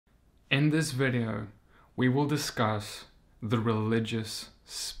In this video, we will discuss the religious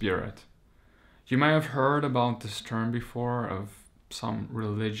spirit. You may have heard about this term before of some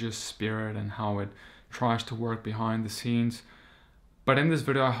religious spirit and how it tries to work behind the scenes. But in this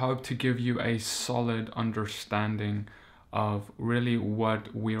video, I hope to give you a solid understanding of really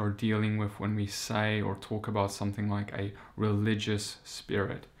what we are dealing with when we say or talk about something like a religious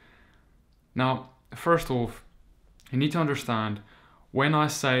spirit. Now, first off, you need to understand, when I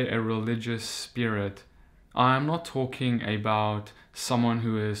say a religious spirit, I am not talking about someone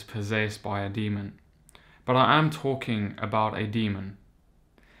who is possessed by a demon, but I am talking about a demon.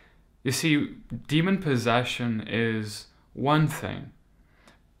 You see, demon possession is one thing,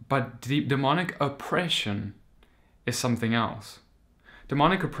 but demonic oppression is something else.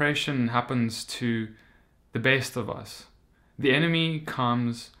 Demonic oppression happens to the best of us. The enemy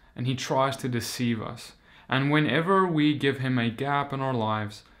comes and he tries to deceive us. And whenever we give him a gap in our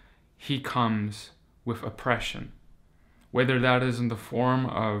lives, he comes with oppression. Whether that is in the form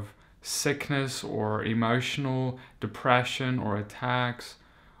of sickness or emotional depression or attacks,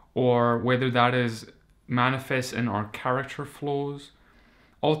 or whether that is manifest in our character flaws,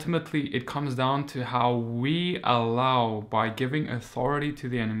 ultimately it comes down to how we allow, by giving authority to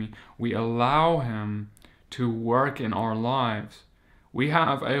the enemy, we allow him to work in our lives. We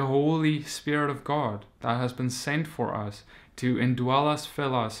have a Holy Spirit of God that has been sent for us to indwell us,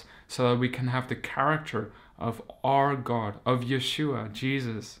 fill us, so that we can have the character of our God, of Yeshua,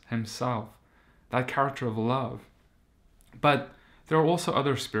 Jesus himself, that character of love. But there are also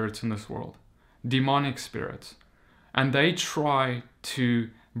other spirits in this world, demonic spirits, and they try to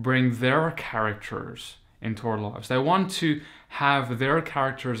bring their characters into our lives. They want to have their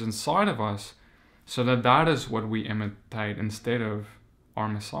characters inside of us so that that is what we imitate instead of our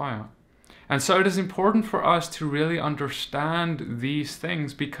Messiah. And so it is important for us to really understand these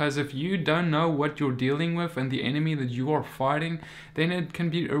things, because if you don't know what you're dealing with and the enemy that you are fighting, then it can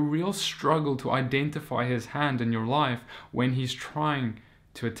be a real struggle to identify his hand in your life when he's trying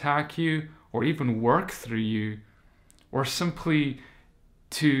to attack you or even work through you, or simply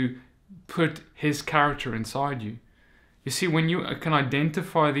to put his character inside you. You see, when you can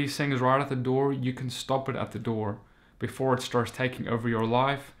identify these things right at the door, you can stop it at the door before it starts taking over your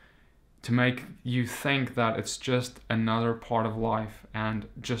life, to make you think that it's just another part of life and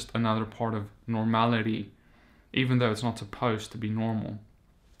just another part of normality, even though it's not supposed to be normal.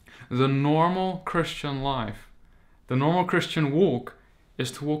 The normal Christian life, the normal Christian walk,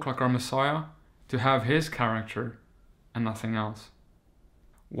 is to walk like our Messiah, to have his character and nothing else.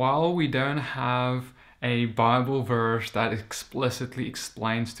 While we don't have a Bible verse that explicitly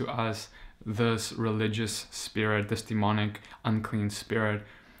explains to us this religious spirit, this demonic, unclean spirit,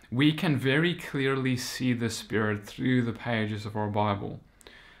 we can very clearly see the spirit through the pages of our Bible.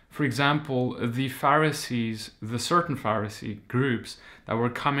 For example, the Pharisees, the certain Pharisee groups that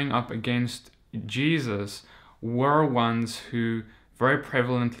were coming up against Jesus, were ones who very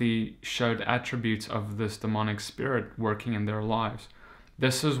prevalently showed attributes of this demonic spirit working in their lives.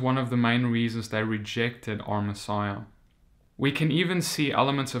 This is one of the main reasons they rejected our Messiah. We can even see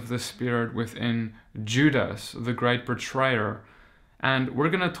elements of this spirit within Judas, the great betrayer, and we're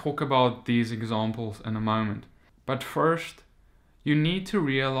going to talk about these examples in a moment. But first, you need to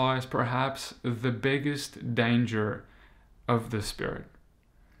realize perhaps the biggest danger of the spirit.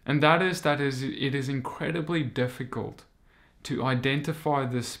 And that is it is incredibly difficult to identify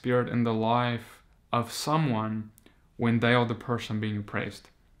this spirit in the life of someone when they are the person being oppressed.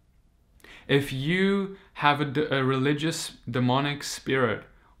 If you have a religious demonic spirit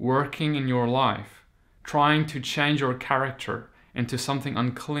working in your life, trying to change your character into something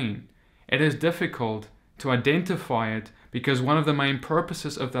unclean, it is difficult to identify it, because one of the main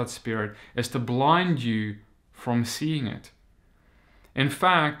purposes of that spirit is to blind you from seeing it. In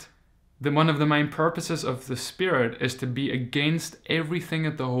fact, one of the main purposes of the spirit is to be against everything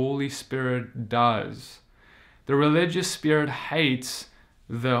that the Holy Spirit does. The religious spirit hates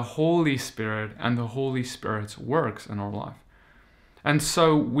the Holy Spirit and the Holy Spirit's works in our life. And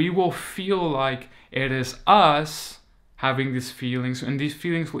so we will feel like it is us having these feelings, and these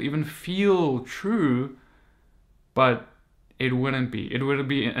feelings will even feel true, but it wouldn't be. It would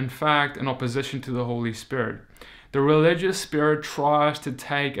be, in fact, in opposition to the Holy Spirit. The religious spirit tries to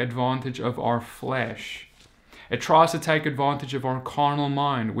take advantage of our flesh. It tries to take advantage of our carnal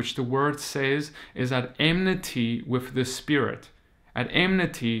mind, which the word says is at enmity with the Spirit, at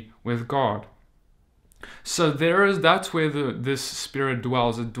enmity with God. So that's where this spirit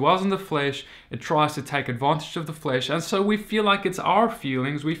dwells. It dwells in the flesh. It tries to take advantage of the flesh. And so we feel like it's our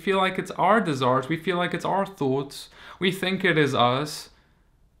feelings. We feel like it's our desires. We feel like it's our thoughts. We think it is us.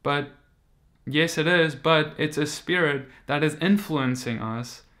 But Yes, it is, but it's a spirit that is influencing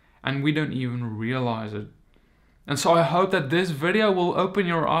us and we don't even realize it. And so I hope that this video will open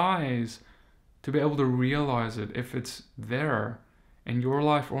your eyes to be able to realize it if it's there in your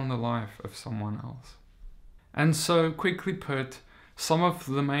life or in the life of someone else. And so, quickly put, some of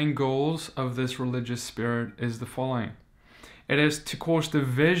the main goals of this religious spirit is the following. It is to cause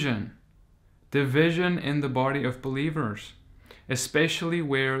division in the body of believers, especially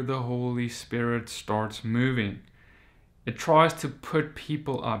where the Holy Spirit starts moving. It tries to put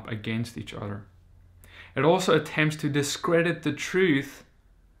people up against each other. It also attempts to discredit the truth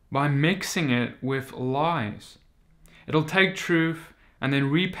by mixing it with lies. It'll take truth and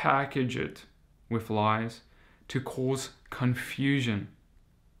then repackage it with lies to cause confusion.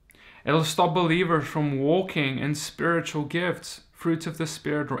 It'll stop believers from walking in spiritual gifts, fruits of the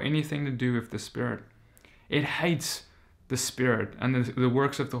Spirit, or anything to do with the Spirit. It hates the Spirit and the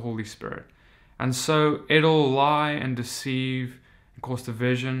works of the Holy Spirit. And so it'll lie and deceive and cause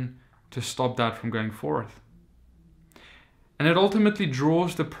division to stop that from going forth. And it ultimately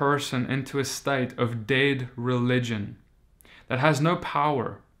draws the person into a state of dead religion that has no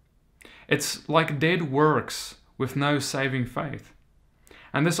power. It's like dead works with no saving faith.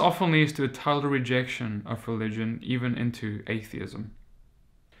 And this often leads to a total rejection of religion, even into atheism.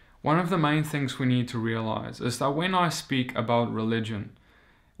 One of the main things we need to realize is that when I speak about religion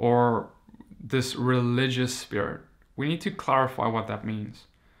or this religious spirit, we need to clarify what that means.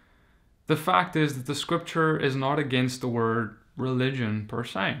 The fact is that the scripture is not against the word religion per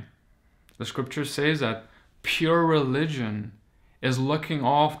se. The scripture says that pure religion is looking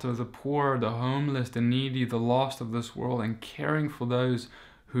after the poor, the homeless, the needy, the lost of this world, and caring for those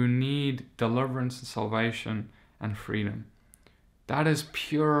who need deliverance and salvation and freedom. That is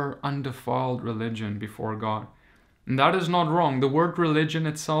pure, undefiled religion before God. And that is not wrong. The word religion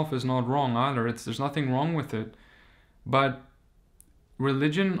itself is not wrong either. There's nothing wrong with it. But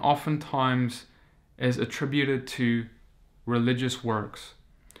religion oftentimes is attributed to religious works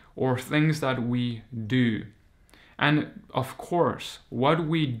or things that we do. And of course, what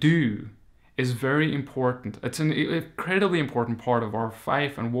we do is very important. It's an incredibly important part of our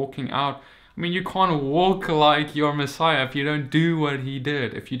faith and walking out. I mean, you can't walk like your Messiah if you don't do what he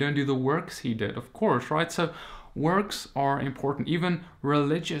did, if you don't do the works he did, of course, right? So works are important. Even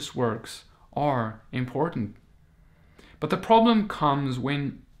religious works are important. But the problem comes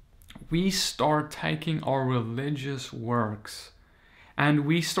when we start taking our religious works and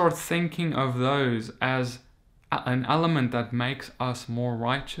we start thinking of those as an element that makes us more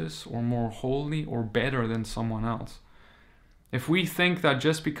righteous or more holy or better than someone else. If we think that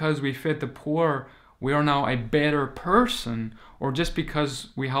just because we feed the poor, we are now a better person, or just because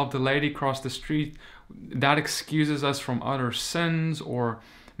we helped the lady cross the street, that excuses us from other sins or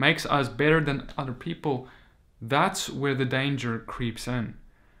makes us better than other people, that's where the danger creeps in.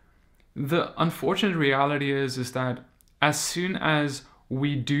 The unfortunate reality is that as soon as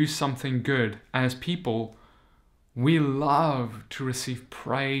we do something good as people, we love to receive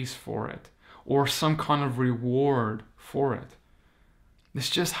praise for it or some kind of reward for it. It's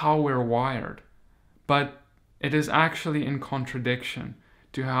just how we're wired. But it is actually in contradiction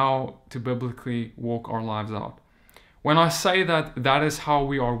to how to biblically walk our lives out. When I say that that is how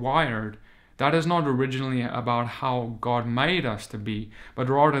we are wired, that is not originally about how God made us to be, but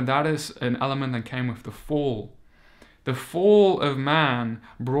rather that is an element that came with the fall. The fall of man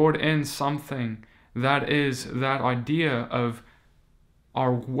brought in something that is that idea of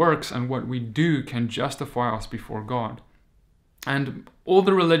our works and what we do can justify us before God. And all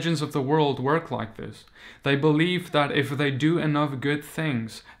the religions of the world work like this. They believe that if they do enough good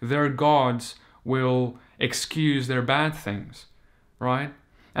things, their gods will excuse their bad things, right?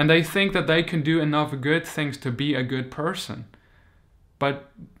 And they think that they can do enough good things to be a good person.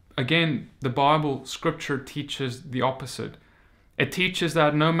 But again, the Bible, scripture teaches the opposite. It teaches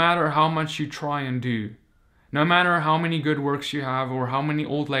that no matter how much you try and do, no matter how many good works you have or how many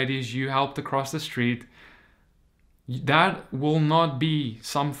old ladies you helped across the street, that will not be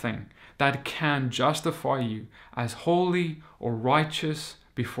something that can justify you as holy or righteous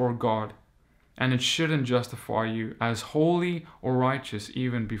before God. And it shouldn't justify you as holy or righteous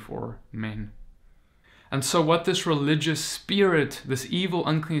even before men. And so what this religious spirit, this evil,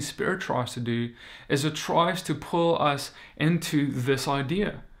 unclean spirit tries to do is it tries to pull us into this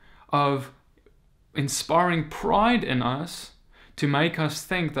idea of inspiring pride in us to make us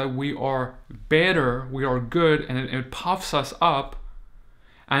think that we are better, we are good, and it puffs us up,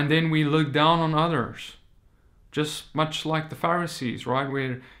 and then we look down on others. Just much like the Pharisees, right?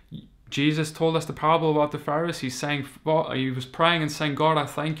 Where Jesus told us the parable about the Pharisees, saying, he was praying and saying, God, I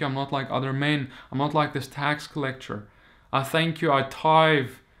thank you, I'm not like other men. I'm not like this tax collector. I thank you, I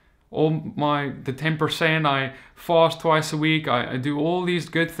tithe the 10%, I fast twice a week, I do all these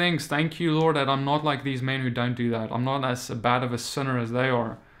good things. Thank you, Lord, that I'm not like these men who don't do that. I'm not as bad of a sinner as they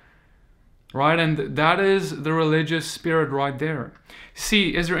are. Right? And that is the religious spirit right there.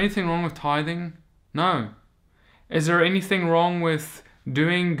 See, is there anything wrong with tithing? No. Is there anything wrong with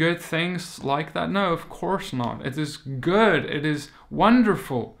doing good things like that? No, of course not. It is good. It is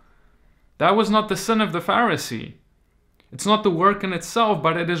wonderful. That was not the sin of the Pharisee. It's not the work in itself,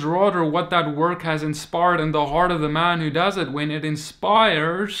 but it is rather what that work has inspired in the heart of the man who does it. When it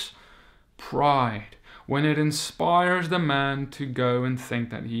inspires pride, when it inspires the man to go and think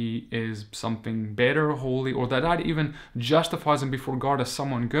that he is something better, holy, or that even justifies him before God as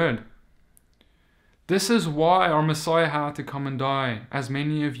someone good. This is why our Messiah had to come and die, as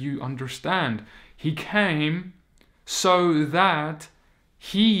many of you understand. He came so that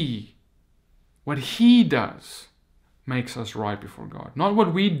what he does makes us right before God. Not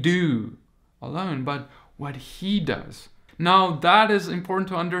what we do alone, but what he does. Now that is important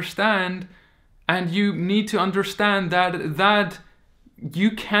to understand, and you need to understand that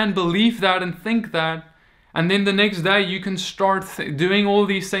you can believe that and think that, and then the next day you can start doing all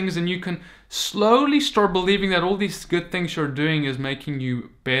these things, and you can slowly start believing that all these good things you're doing is making you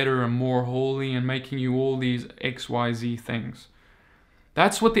better and more holy and making you all these XYZ things.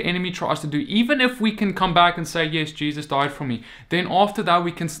 That's what the enemy tries to do. Even if we can come back and say, yes, Jesus died for me, then after that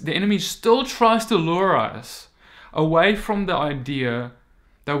the enemy still tries to lure us away from the idea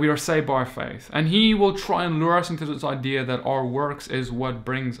that we are saved by faith. And he will try and lure us into this idea that our works is what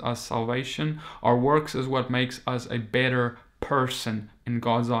brings us salvation. Our works is what makes us a better person in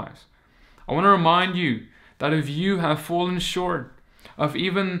God's eyes. I want to remind you that if you have fallen short of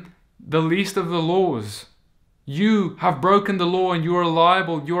even the least of the laws, you have broken the law and you are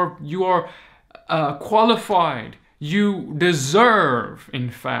liable, you are qualified, you deserve, in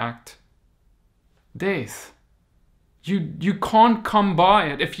fact, death. You can't come by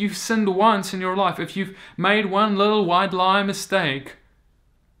it. If you've sinned once in your life, if you've made one little white lie mistake,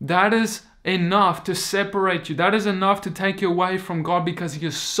 that is enough to separate you. That is enough to take you away from God, because he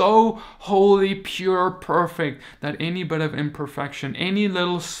is so holy, pure, perfect that any bit of imperfection, any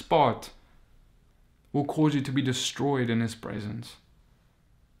little spot will cause you to be destroyed in his presence.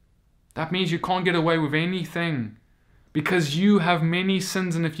 That means you can't get away with anything because you have many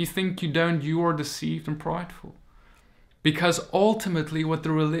sins, and if you think you don't, you are deceived and prideful. Because ultimately what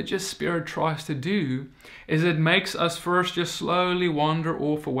the religious spirit tries to do is it makes us first just slowly wander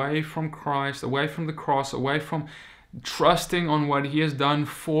off away from Christ, away from the cross, away from trusting on what he has done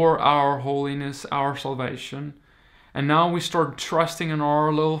for our holiness, our salvation. And now we start trusting in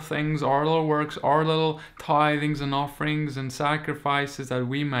our little things, our little works, our little tithings and offerings and sacrifices that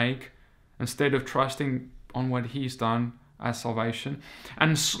we make, instead of trusting on what he's done as salvation.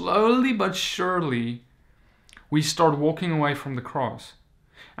 And slowly but surely, we start walking away from the cross.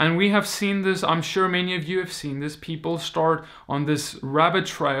 And we have seen this, I'm sure many of you have seen this. People start on this rabbit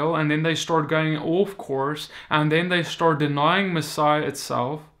trail, and then they start going off course, and then they start denying Messiah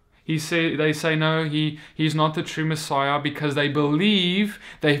itself. They say no, he's not the true Messiah, because they believe,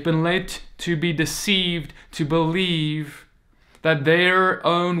 they've been led to be deceived to believe that their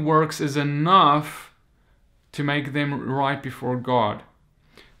own works is enough to make them right before God.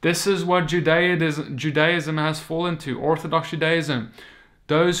 This is what Judaism has fallen to, Orthodox Judaism.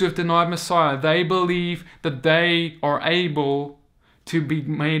 Those who have denied Messiah, they believe that they are able to be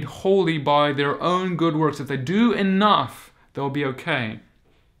made holy by their own good works. If they do enough, they'll be okay.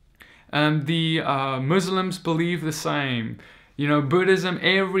 And the Muslims believe the same. You know, Buddhism,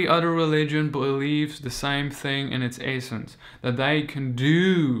 every other religion believes the same thing in its essence, that they can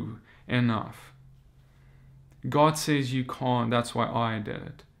do enough. God says you can't, that's why I did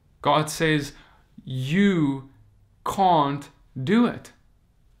it. God says you can't do it.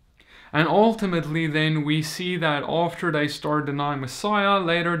 And ultimately then we see that after they start denying Messiah,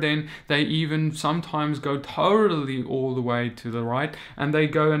 later then they even sometimes go totally all the way to the right, and they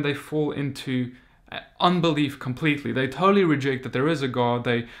go and they fall into unbelief completely. They totally reject that there is a God.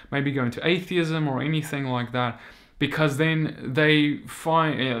 They maybe go into atheism or anything like that, because then they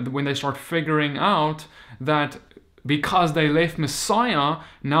find, when they start figuring out that because they left Messiah,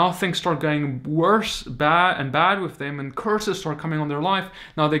 now things start going worse, bad with them, and curses start coming on their life.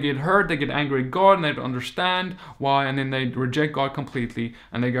 Now they get hurt, they get angry at God, and they don't understand why, and then they reject God completely,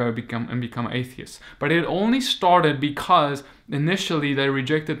 and they go become atheists. But it only started because initially they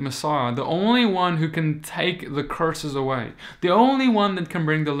rejected Messiah, the only one who can take the curses away, the only one that can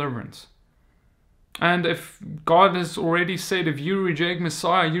bring deliverance. And if God has already said, if you reject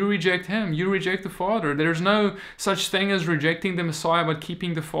Messiah, you reject him, you reject the Father. There's no such thing as rejecting the Messiah but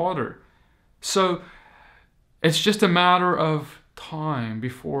keeping the Father. So it's just a matter of time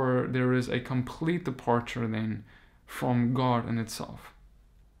before there is a complete departure then from God in itself.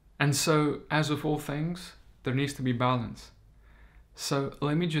 And so, as with all things, there needs to be balance. So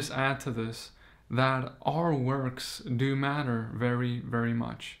let me just add to this that our works do matter very, very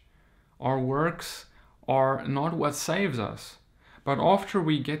much. Our works are not what saves us, but after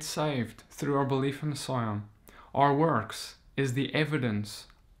we get saved through our belief in Messiah, our works is the evidence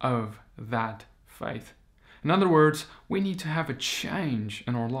of that faith. In other words, we need to have a change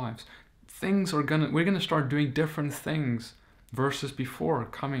in our lives. We're gonna start doing different things versus before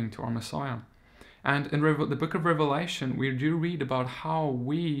coming to our Messiah. And in the book of Revelation, we do read about how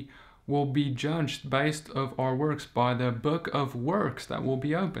we will be judged based on our works by the book of works that will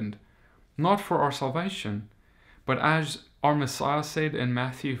be opened. Not for our salvation, but as our Messiah said in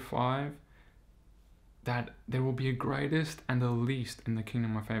Matthew 5, that there will be a greatest and a least in the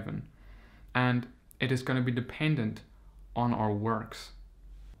kingdom of heaven. And it is going to be dependent on our works.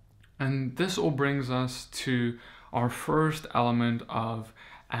 And this all brings us to our first element of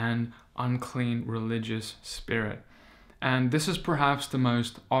an unclean religious spirit. And this is perhaps the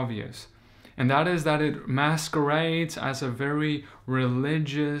most obvious. And that is that it masquerades as a very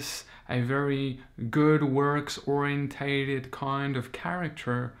religious, a very good works-orientated kind of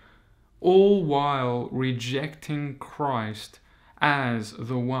character, all while rejecting Christ as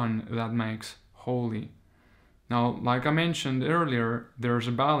the one that makes holy. Now, like I mentioned earlier, there's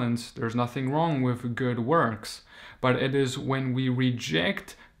a balance. There's nothing wrong with good works, but it is when we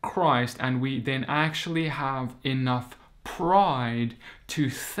reject Christ and we then actually have enough pride to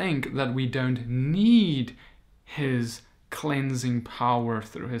think that we don't need his cleansing power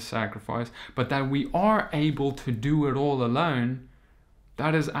through his sacrifice, but that we are able to do it all alone.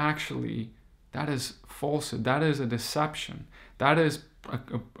 That is falsehood. That is a deception. That is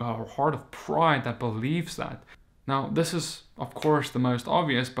a heart of pride that believes that. Now, this is, of course, the most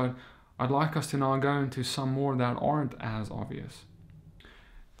obvious, but I'd like us to now go into some more that aren't as obvious.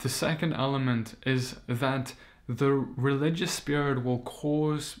 The second element is that the religious spirit will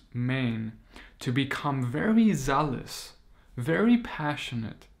cause men to become very zealous, very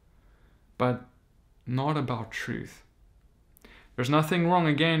passionate, but not about truth. There's nothing wrong,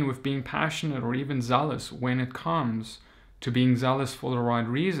 again, with being passionate or even zealous when it comes to being zealous for the right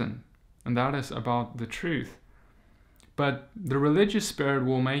reason, and that is about the truth. But the religious spirit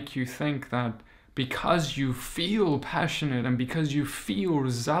will make you think that because you feel passionate and because you feel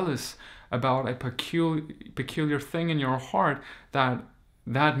zealous about a peculiar thing in your heart,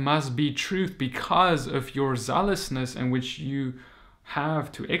 that must be truth because of your zealousness in which you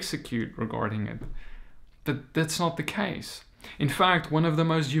have to execute regarding it. That's not the case. In fact, one of the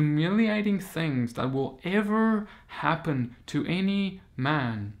most humiliating things that will ever happen to any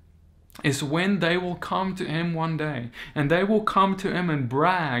man is when they will come to him one day, and they will come to him and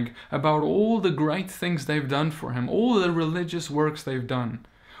brag about all the great things they've done for him, all the religious works they've done,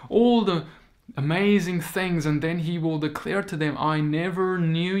 all the amazing things, and then he will declare to them, I never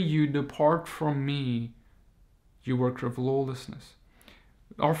knew you, depart from me, you worker of lawlessness.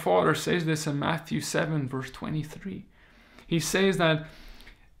 Our Father says this in Matthew 7 verse 23. He says that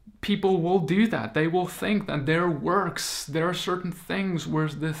people will do that. They will think that their works, there are certain things were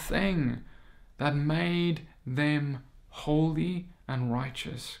the thing that made them holy and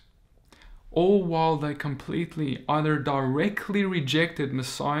righteous. All while they completely, either directly rejected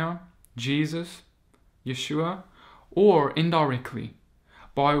Messiah, Jesus, Yeshua, or indirectly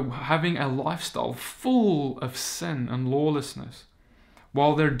by having a lifestyle full of sin and lawlessness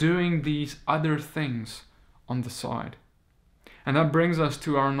while they're doing these other things on the side. And that brings us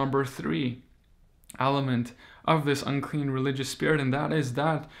to our number 3 element of this unclean religious spirit, and that is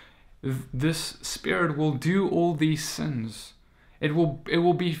that this spirit will do all these sins. It will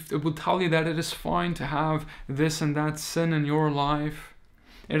tell you that it is fine to have this and that sin in your life.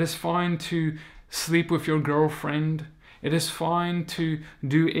 It is fine to sleep with your girlfriend. It is fine to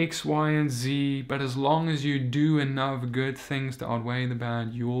do X, Y, and Z, but as long as you do enough good things to outweigh the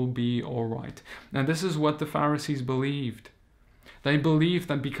bad, you'll be all right. And this is what the Pharisees believed. They believe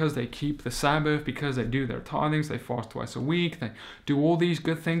that because they keep the Sabbath, because they do their tithings, they fast twice a week, they do all these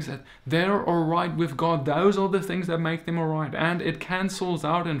good things, that they're all right with God. Those are the things that make them all right. And it cancels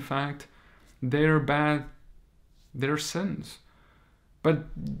out, in fact, their sins.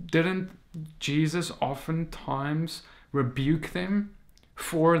 But didn't Jesus oftentimes rebuke them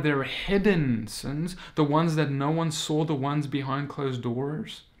for their hidden sins, the ones that no one saw, the ones behind closed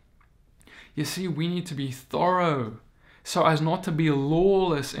doors? You see, we need to be thorough so as not to be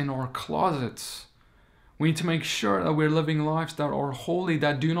lawless in our closets. We need to make sure that we're living lives that are holy,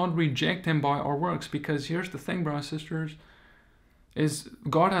 that do not reject Him by our works. Because here's the thing, brothers and sisters, is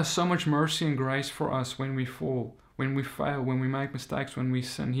God has so much mercy and grace for us when we fall, when we fail, when we make mistakes, when we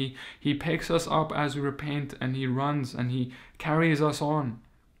sin. He picks us up as we repent, and He runs and He carries us on.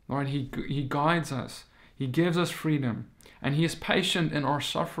 Lord, He guides us. He gives us freedom, and He is patient in our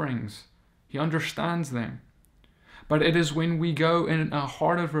sufferings. He understands them. But it is when we go in a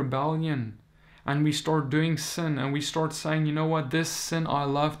heart of rebellion and we start doing sin and we start saying, you know what, this sin I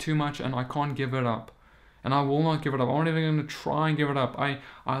love too much and I can't give it up. And I will not give it up. I'm not even going to try and give it up. I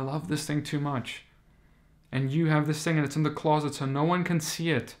love this thing too much. And you have this thing and it's in the closet so no one can see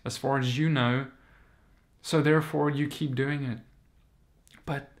it as far as you know. So therefore you keep doing it.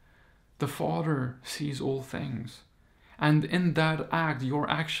 But the Father sees all things. And in that act, you're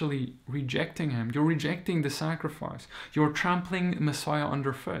actually rejecting Him. You're rejecting the sacrifice. You're trampling Messiah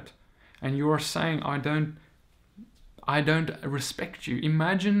underfoot. And you are saying, I don't respect you.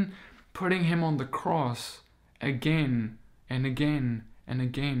 Imagine putting Him on the cross again and again and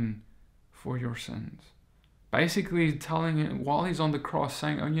again for your sins. Basically telling Him, while He's on the cross,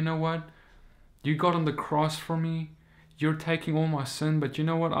 saying, oh, you know what? You got on the cross for me. You're taking all my sin, but you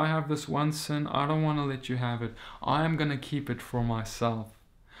know what? I have this one sin. I don't want to let you have it. I am going to keep it for myself.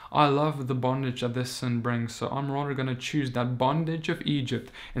 I love the bondage that this sin brings, so I'm rather going to choose that bondage of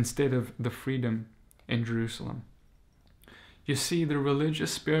Egypt instead of the freedom in Jerusalem. You see, the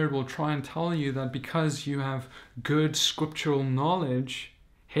religious spirit will try and tell you that because you have good scriptural knowledge,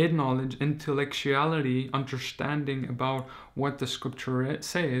 head knowledge, intellectuality, understanding about what the scripture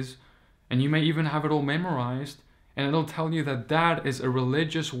says, and you may even have it all memorized, and it'll tell you that that is a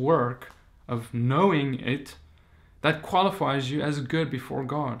religious work of knowing it that qualifies you as good before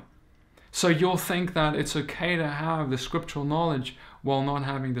God. So you'll think that it's okay to have the scriptural knowledge while not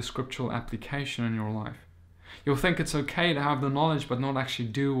having the scriptural application in your life. You'll think it's okay to have the knowledge but not actually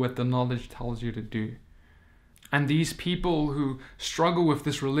do what the knowledge tells you to do. And these people who struggle with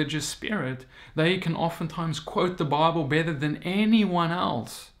this religious spirit, they can oftentimes quote the Bible better than anyone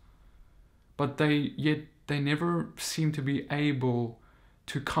else. But they never seem to be able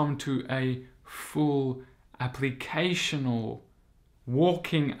to come to a full applicational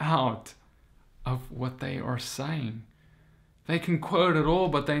walking out of what they are saying. They can quote it all,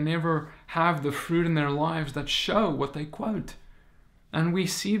 but they never have the fruit in their lives that show what they quote. And we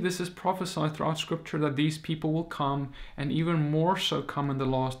see this is prophesied throughout Scripture that these people will come, and even more so come in the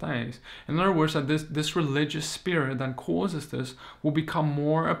last days. In other words, that this religious spirit that causes this will become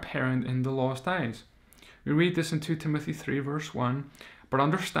more apparent in the last days. We read this in 2 Timothy 3 verse 1. But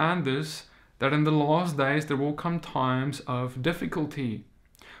understand this, that in the last days there will come times of difficulty.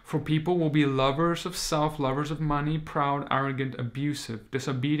 For people will be lovers of self, lovers of money, proud, arrogant, abusive,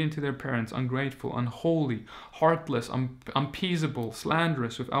 disobedient to their parents, ungrateful, unholy, heartless, unpeaceable,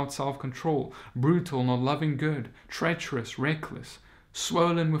 slanderous, without self-control, brutal, not loving good, treacherous, reckless,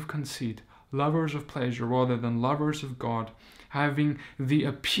 swollen with conceit, lovers of pleasure rather than lovers of God, having the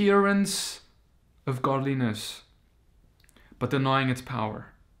appearance of godliness, but denying its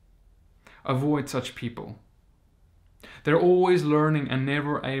power. Avoid such people. They're always learning and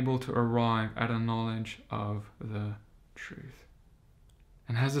never able to arrive at a knowledge of the truth.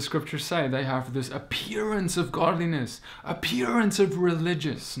 And as the scriptures say, they have this appearance of godliness, appearance of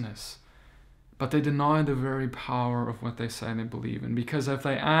religiousness, but they deny the very power of what they say they believe in. Because if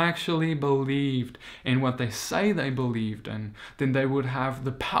they actually believed in what they say they believed in, then they would have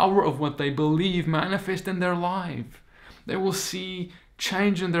the power of what they believe manifest in their life. They will see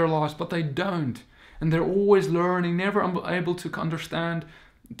change in their lives, but they don't. And they're always learning, never able to understand,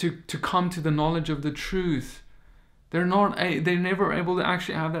 to come to the knowledge of the truth. They're never able to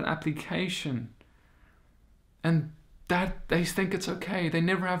actually have that application. And that they think it's okay. They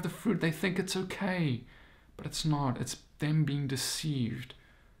never have the fruit. They think it's okay. But it's not. It's them being deceived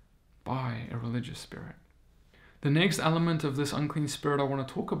by a religious spirit. The next element of this unclean spirit I want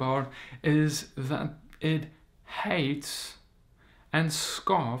to talk about is that it hates and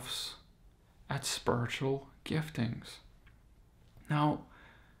scoffs at spiritual giftings. Now,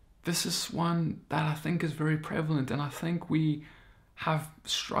 this is one that I think is very prevalent, and I think we have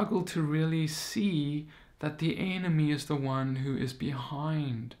struggled to really see that the enemy is the one who is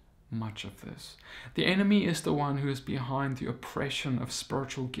behind much of this. The enemy is the one who is behind the oppression of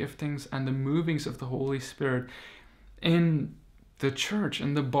spiritual giftings and the movings of the Holy Spirit in the church,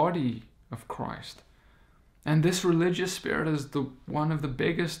 in the body of Christ. And this religious spirit is one of the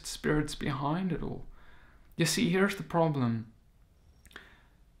biggest spirits behind it all. You see, here's the problem.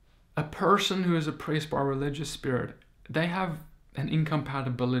 A person who is oppressed by a religious spirit, they have an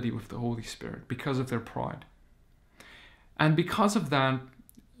incompatibility with the Holy Spirit because of their pride. And because of that,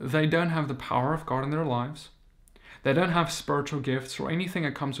 they don't have the power of God in their lives. They don't have spiritual gifts or anything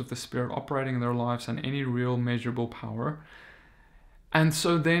that comes with the Spirit operating in their lives and any real measurable power. And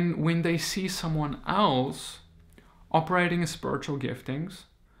so then when they see someone else operating in spiritual giftings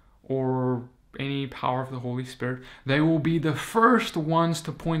or any power of the Holy Spirit, they will be the first ones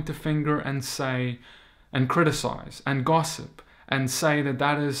to point the finger and say and criticize and gossip and say that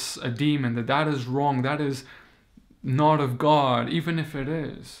that is a demon, that that is wrong, that is not of God, even if it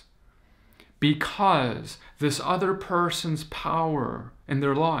is. Because this other person's power in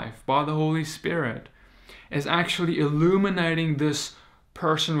their life by the Holy Spirit is actually illuminating this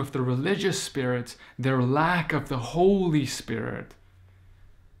person with the religious spirits, their lack of the Holy Spirit.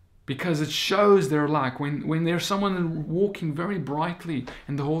 Because it shows their lack. When there's someone walking very brightly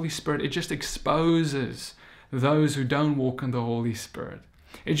in the Holy Spirit, it just exposes those who don't walk in the Holy Spirit.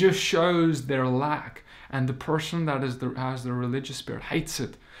 It just shows their lack. And the person that has the religious spirit hates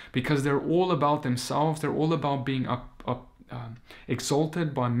it because they're all about themselves. They're all about being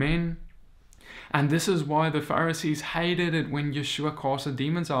exalted by men. And this is why the Pharisees hated it when Yeshua cast the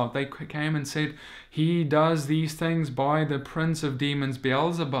demons out. They came and said, he does these things by the prince of demons,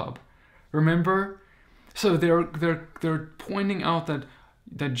 Beelzebub. Remember? So they're pointing out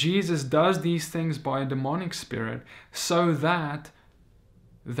that Jesus does these things by a demonic spirit so that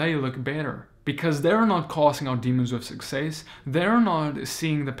they look better. Because they're not casting out demons with success. They're not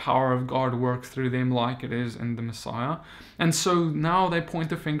seeing the power of God work through them like it is in the Messiah. And so now they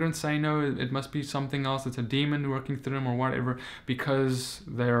point the finger and say, no, it must be something else. It's a demon working through them or whatever, because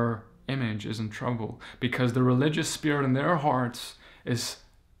their image is in trouble. Because the religious spirit in their hearts is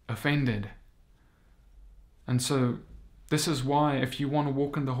offended. And so this is why if you want to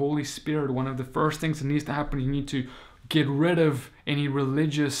walk in the Holy Spirit, one of the first things that needs to happen, you need to get rid of any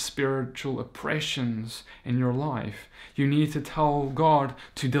religious spiritual oppressions in your life. You need to tell God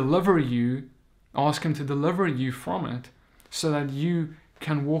to deliver you, ask Him to deliver you from it, so that you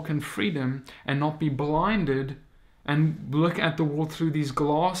can walk in freedom and not be blinded and look at the world through these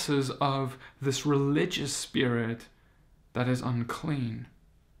glasses of this religious spirit that is unclean.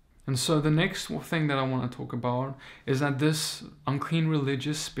 And so the next thing that I want to talk about is that this unclean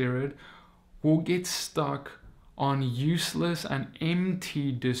religious spirit will get stuck on useless and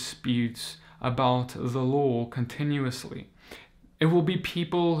empty disputes about the law continuously. It will be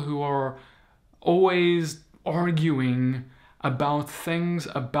people who are always arguing about things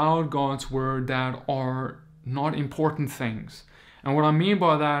about God's word that are not important things. And what I mean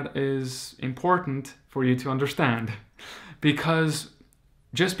by that is important for you to understand. Because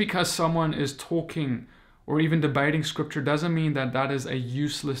just because someone is talking or even debating scripture doesn't mean that that is a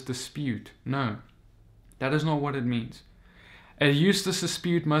useless dispute. No. That is not what it means. A useless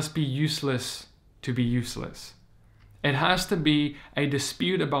dispute must be useless to be useless. It has to be a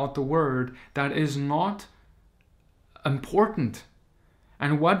dispute about the word that is not important.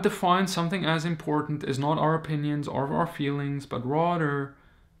 And what defines something as important is not our opinions or our feelings, but rather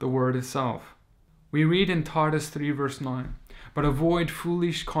the word itself. We read in Titus 3 verse 9, "But avoid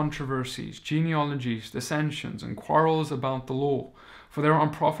foolish controversies, genealogies, dissensions, and quarrels about the law, for they are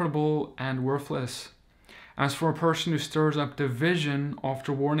unprofitable and worthless. As for a person who stirs up division,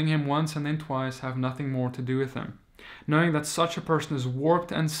 after warning him once and then twice, have nothing more to do with him. Knowing that such a person is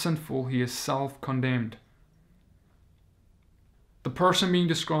warped and sinful, he is self-condemned." The person being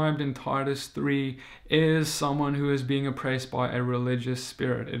described in Titus 3 is someone who is being oppressed by a religious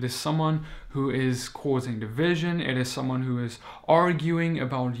spirit. It is someone who is causing division. It is someone who is arguing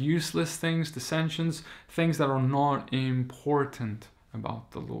about useless things, dissensions, things that are not important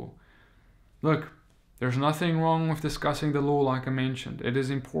about the law. Look, there's nothing wrong with discussing the law like I mentioned. It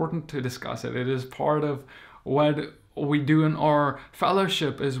is important to discuss it. It is part of what we do in our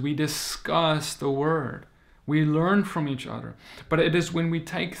fellowship is we discuss the word. We learn from each other. But it is when we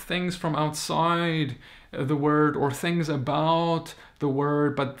take things from outside the word or things about the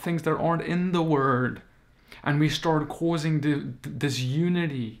word, but things that aren't in the word, and we start causing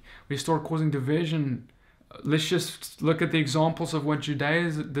disunity, we start causing division Let's just look at the examples of what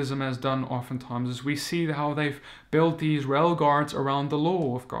Judaism has done oftentimes, is we see how they've built these rail guards around the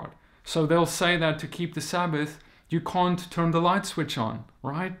law of God. So they'll say that to keep the Sabbath, you can't turn the light switch on,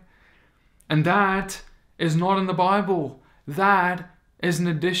 right? And that is not in the Bible. That is an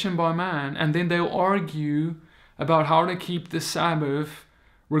addition by man. And then they'll argue about how to keep the Sabbath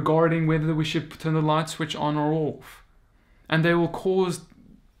regarding whether we should turn the light switch on or off. And they will cause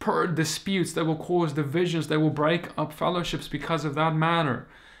disputes, they will cause divisions, they will break up fellowships because of that matter.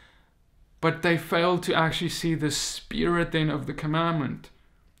 But they fail to actually see the spirit then of the commandment,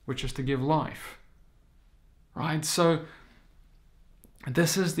 which is to give life. Right? So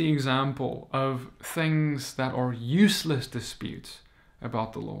this is the example of things that are useless disputes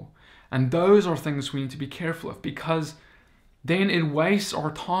about the law. And those are things we need to be careful of, because then it wastes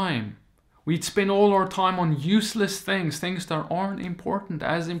our time. We'd spend all our time on useless things that aren't important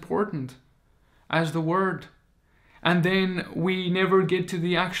as the word. And then we never get to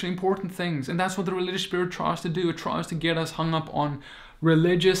the actually important things. And that's what the religious spirit tries to do. It tries to get us hung up on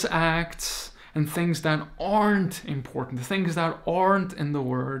religious acts and things that aren't important, the things that aren't in the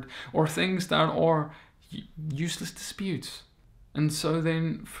word, or things that are useless disputes. And so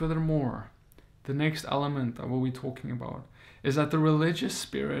then, furthermore, the next element that we'll be talking about is that the religious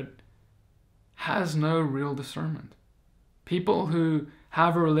spirit has no real discernment. People who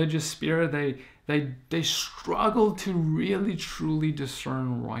have a religious spirit, they struggle to really truly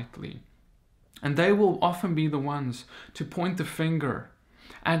discern rightly. And they will often be the ones to point the finger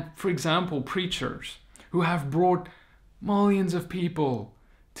at, for example, preachers who have brought millions of people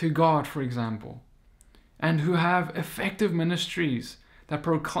to God, for example, and who have effective ministries that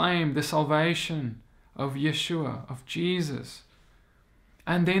proclaim the salvation of Yeshua, of Jesus.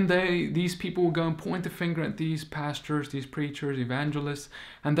 And then these people will go and point the finger at these pastors, these preachers, evangelists,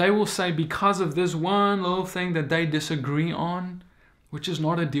 and they will say, because of this one little thing that they disagree on, which is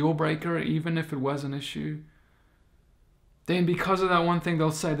not a deal breaker, even if it was an issue, then because of that one thing,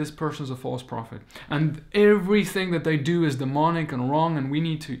 they'll say this person's a false prophet. And everything that they do is demonic and wrong, and we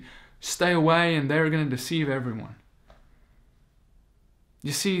need to stay away, and they're going to deceive everyone.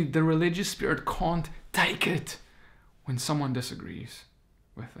 You see, the religious spirit can't take it when someone disagrees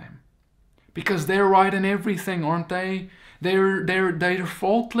with them, because they're right in everything, aren't they? They're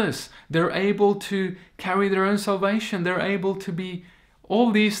faultless. They're able to carry their own salvation. They're able to be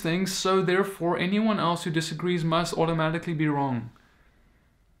all these things. So therefore, anyone else who disagrees must automatically be wrong.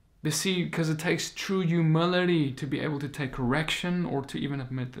 You see, because it takes true humility to be able to take correction, or to even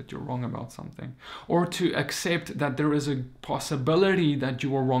admit that you're wrong about something, or to accept that there is a possibility that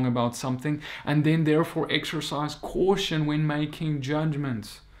you are wrong about something, and then therefore exercise caution when making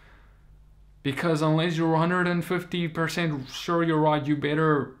judgments. Because unless you're 150% sure you're right, you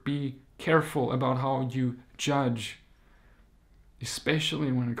better be careful about how you judge,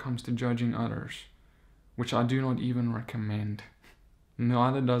 especially when it comes to judging others, which I do not even recommend.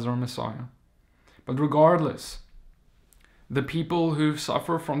 Neither does our Messiah. But regardless, the people who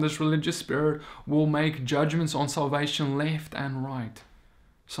suffer from this religious spirit will make judgments on salvation left and right.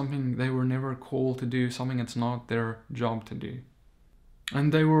 Something they were never called to do, something it's not their job to do.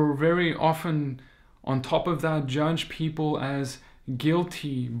 And they will very often, on top of that, judge people as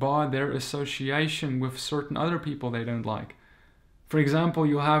guilty by their association with certain other people they don't like. For example,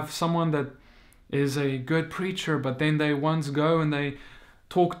 you'll have someone that is a good preacher, but then they once go and they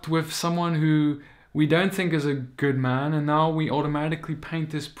talked with someone who we don't think is a good man, and now we automatically paint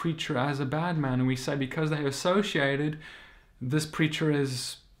this preacher as a bad man, and we say because they associated, this preacher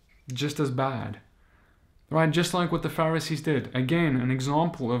is just as bad. Right? Just like what the Pharisees did. Again, an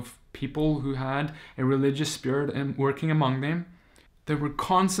example of people who had a religious spirit working among them. They were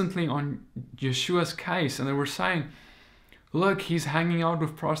constantly on Yeshua's case, and they were saying, look, he's hanging out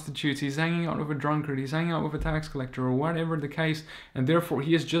with prostitutes, he's hanging out with a drunkard, he's hanging out with a tax collector, or whatever the case, and therefore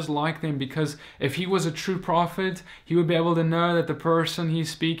he is just like them, because if he was a true prophet, he would be able to know that the person he's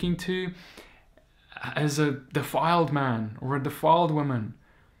speaking to is a defiled man or a defiled woman.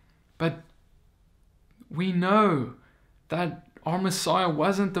 But we know that our Messiah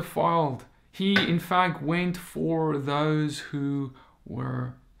wasn't defiled. He, in fact, went for those who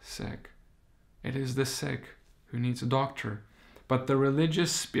were sick. It is the sick who needs a doctor. But the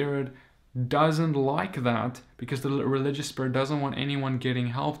religious spirit doesn't like that, because the religious spirit doesn't want anyone getting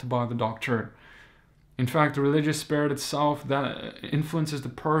helped by the doctor. In fact, the religious spirit itself, that influences the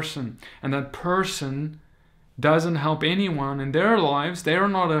person, and that person doesn't help anyone in their lives. They are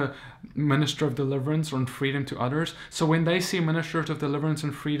not a minister of deliverance or freedom to others. So when they see ministers of deliverance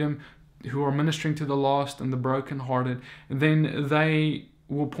and freedom who are ministering to the lost and the brokenhearted, then they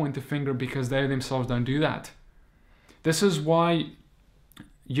will point the finger because they themselves don't do that. This is why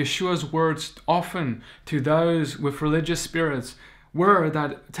Yeshua's words often to those with religious spirits were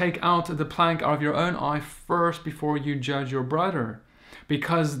that take out the plank out of your own eye first before you judge your brother.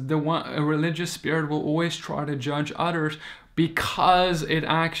 Because a religious spirit will always try to judge others because it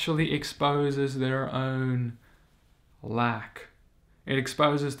actually exposes their own lack. It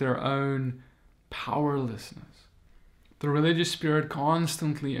exposes their own powerlessness. The religious spirit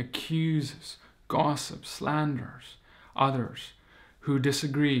constantly accuses, gossips, slanders others who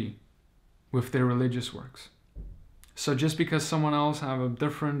disagree with their religious works. So just because someone else have a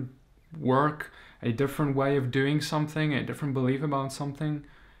different work, a different way of doing something, a different belief about something,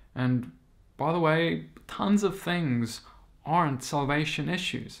 and by the way, tons of things aren't salvation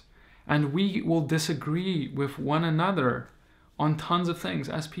issues. And we will disagree with one another on tons of things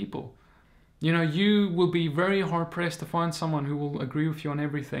as people. You know, you will be very hard pressed to find someone who will agree with you on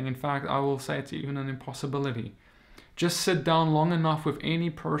everything. In fact, I will say it's even an impossibility. Just sit down long enough with any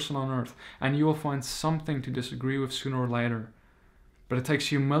person on earth and you will find something to disagree with sooner or later. But it takes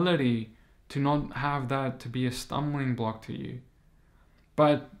humility to not have that to be a stumbling block to you.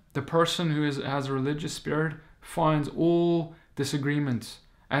 But the person who has a religious spirit finds all disagreements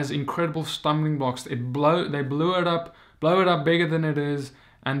as incredible stumbling blocks. They blow it up bigger than it is,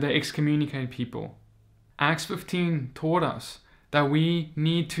 and they excommunicate people. Acts 15 taught us that we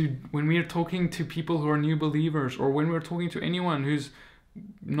need to, when we are talking to people who are new believers, or when we're talking to anyone who's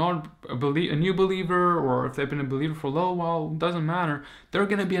not a new believer, or if they've been a believer for a little while, doesn't matter. They're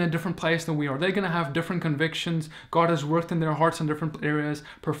going to be in a different place than we are. They're going to have different convictions. God has worked in their hearts in different areas,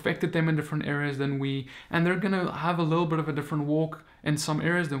 perfected them in different areas than we, and they're going to have a little bit of a different walk in some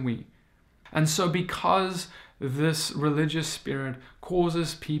areas than we. And so because this religious spirit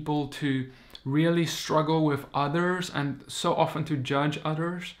causes people to really struggle with others and so often to judge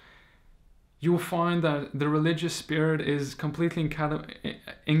others, you'll find that the religious spirit is completely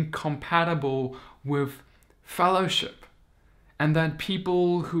incompatible with fellowship, and that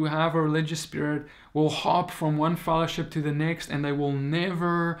people who have a religious spirit will hop from one fellowship to the next and they will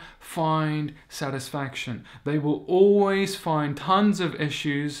never find satisfaction. They will always find tons of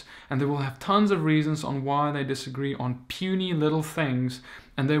issues and they will have tons of reasons on why they disagree on puny little things,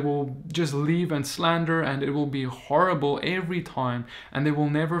 and they will just leave and slander, and it will be horrible every time, and they will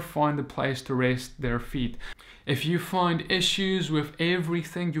never find a place to rest their feet. If you find issues with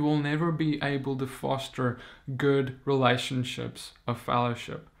everything, you will never be able to foster good relationships of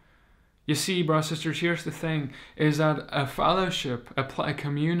fellowship. You see, brothers and sisters, here's the thing, is that a fellowship, a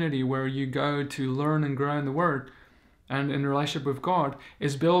community where you go to learn and grow in the Word and in relationship with God,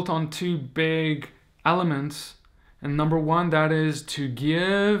 is built on two big elements. And number one, that is to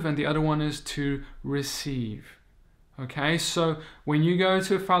give, and the other one is to receive. Okay, so when you go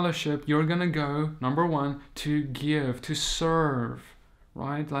to a fellowship, you're going to go, number one, to give, to serve,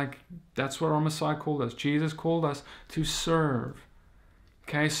 right? Like, that's what our Messiah called us. Jesus called us to serve.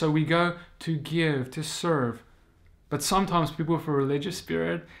 Okay, so we go to give, to serve. But sometimes people with a religious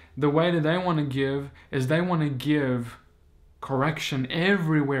spirit, the way that they want to give is they want to give correction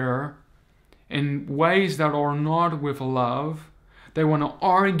everywhere in ways that are not with love. They want to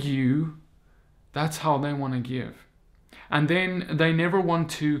argue. That's how they want to give. And then they never want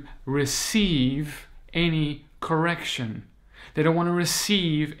to receive any correction. They don't want to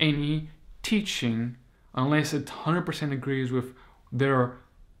receive any teaching unless it 100% agrees with their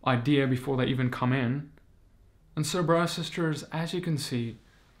idea before they even come in. And so, brothers and sisters, as you can see,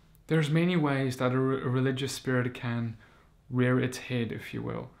 there's many ways that a religious spirit can rear its head, if you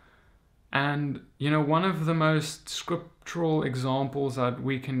will. And, you know, one of the most scriptural examples that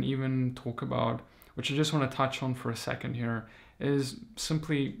we can even talk about, which I just want to touch on for a second here, is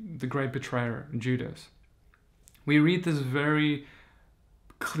simply the great betrayer, Judas. We read this very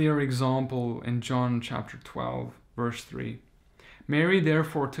clear example in John chapter 12, verse 3. Mary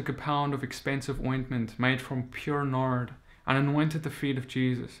therefore took a pound of expensive ointment made from pure nard and anointed the feet of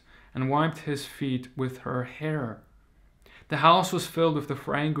Jesus and wiped his feet with her hair. The house was filled with the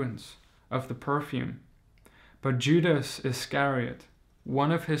fragrance of the perfume. But Judas Iscariot,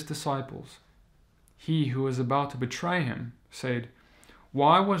 one of his disciples, he who was about to betray him, said,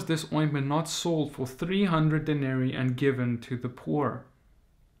 "Why was this ointment not sold for 300 denarii and given to the poor?"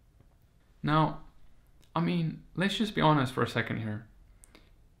 Now, I mean, let's just be honest for a second here.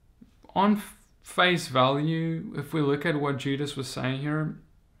 On face value, if we look at what Judas was saying here,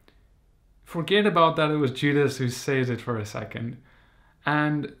 forget about that it was Judas who says it for a second.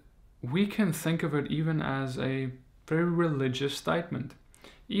 And we can think of it even as a very religious statement,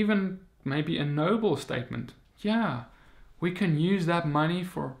 even maybe a noble statement. Yeah, we can use that money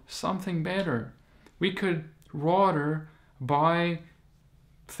for something better. We could rather buy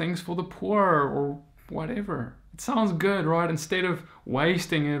things for the poor or whatever. It sounds good, right? Instead of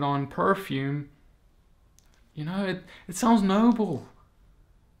wasting it on perfume, you know, it sounds noble,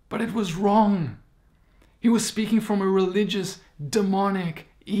 but it was wrong. He was speaking from a religious, demonic,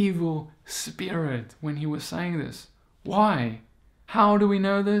 evil spirit when he was saying this. Why? How do we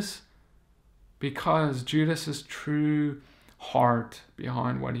know this? Because Judas's true heart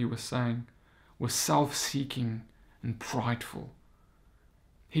behind what he was saying was self-seeking and prideful.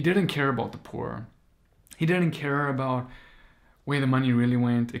 He didn't care about the poor. He didn't care about where the money really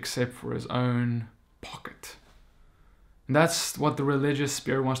went except for his own pocket. And that's what the religious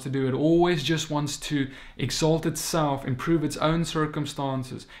spirit wants to do. It always just wants to exalt itself, improve its own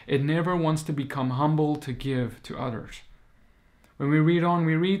circumstances. It never wants to become humble to give to others. When we read on,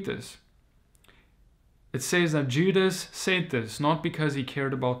 we read this. It says that Judas said this not because he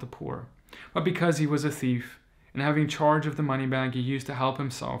cared about the poor, but because he was a thief, and having charge of the money bag, he used to help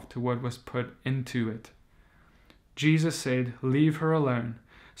himself to what was put into it. Jesus said, "Leave her alone,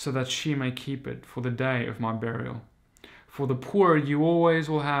 so that she may keep it for the day of my burial. For the poor you always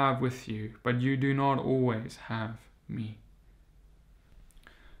will have with you, but you do not always have me."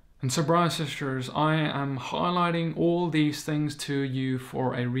 And so, brothers and sisters, I am highlighting all these things to you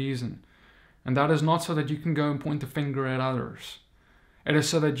for a reason. And that is not so that you can go and point the finger at others. It is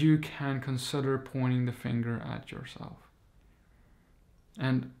so that you can consider pointing the finger at yourself.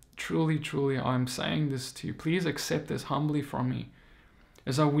 And truly, truly, I'm saying this to you. Please accept this humbly from me.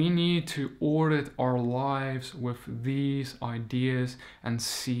 Is that we need to audit our lives with these ideas and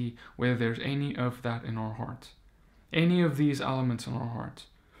see whether there's any of that in our hearts. Any of these elements in our hearts.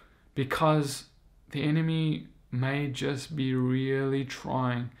 Because the enemy may just be really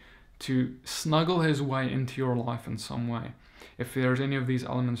trying to snuggle his way into your life in some way, if there's any of these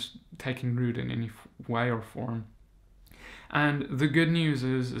elements taking root in any way or form. And the good news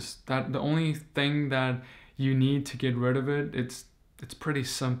is that the only thing that you need to get rid of it, it's pretty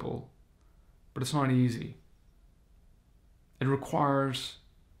simple, but it's not easy. It requires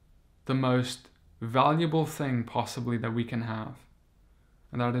the most valuable thing possibly that we can have,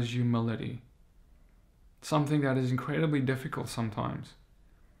 and that is humility. Something that is incredibly difficult sometimes,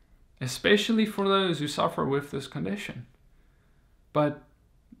 especially for those who suffer with this condition. But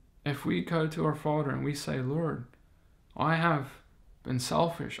if we go to our Father and we say, "Lord, I have been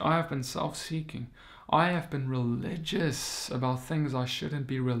selfish, I have been self-seeking, I have been religious about things I shouldn't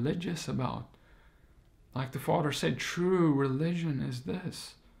be religious about." Like the Father said, true religion is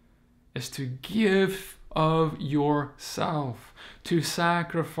this, is to give of yourself, to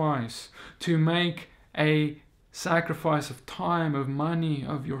sacrifice, to make a sacrifice of time, of money,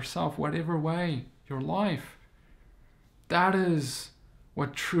 of yourself, whatever way, your life. That is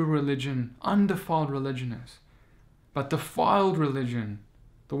what true religion, undefiled religion is. But defiled religion,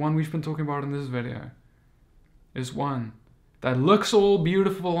 the one we've been talking about in this video, is one that looks all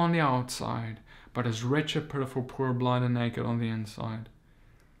beautiful on the outside, but is wretched, pitiful, poor, blind, and naked on the inside.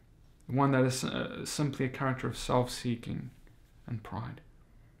 One that is simply a character of self-seeking and pride.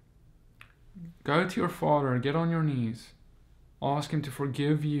 Go to your Father, get on your knees, ask Him to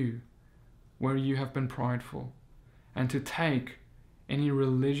forgive you where you have been prideful, and to take any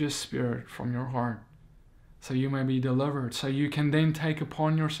religious spirit from your heart, so you may be delivered, so you can then take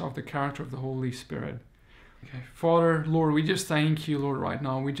upon yourself the character of the Holy Spirit. Okay, Father, Lord, we just thank you, Lord, right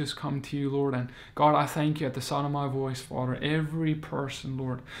now. We just come to you, Lord, and God, I thank you at the sound of my voice, Father, every person,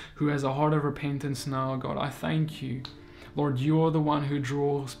 Lord, who has a heart of repentance now, God, I thank you. Lord, you are the one who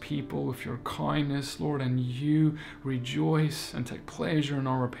draws people with your kindness, Lord, and you rejoice and take pleasure in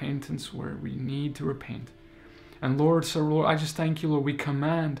our repentance where we need to repent. And Lord, so Lord, I just thank you, Lord, we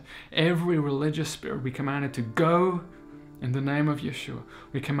command every religious spirit, we command it to go in the name of Yeshua.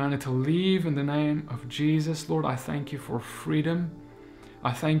 We command it to leave in the name of Jesus. Lord, I thank you for freedom.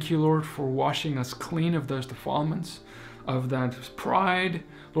 I thank you, Lord, for washing us clean of those defilements, of that pride.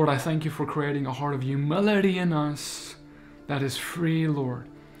 Lord, I thank you for creating a heart of humility in us that is free, Lord,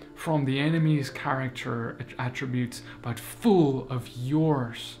 from the enemy's character attributes, but full of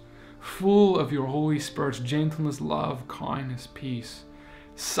yours, full of your Holy Spirit's gentleness, love, kindness, peace,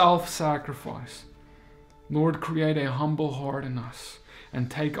 self-sacrifice. Lord, create a humble heart in us and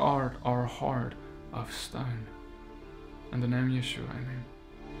take out our heart of stone. In the name of Yeshua, amen.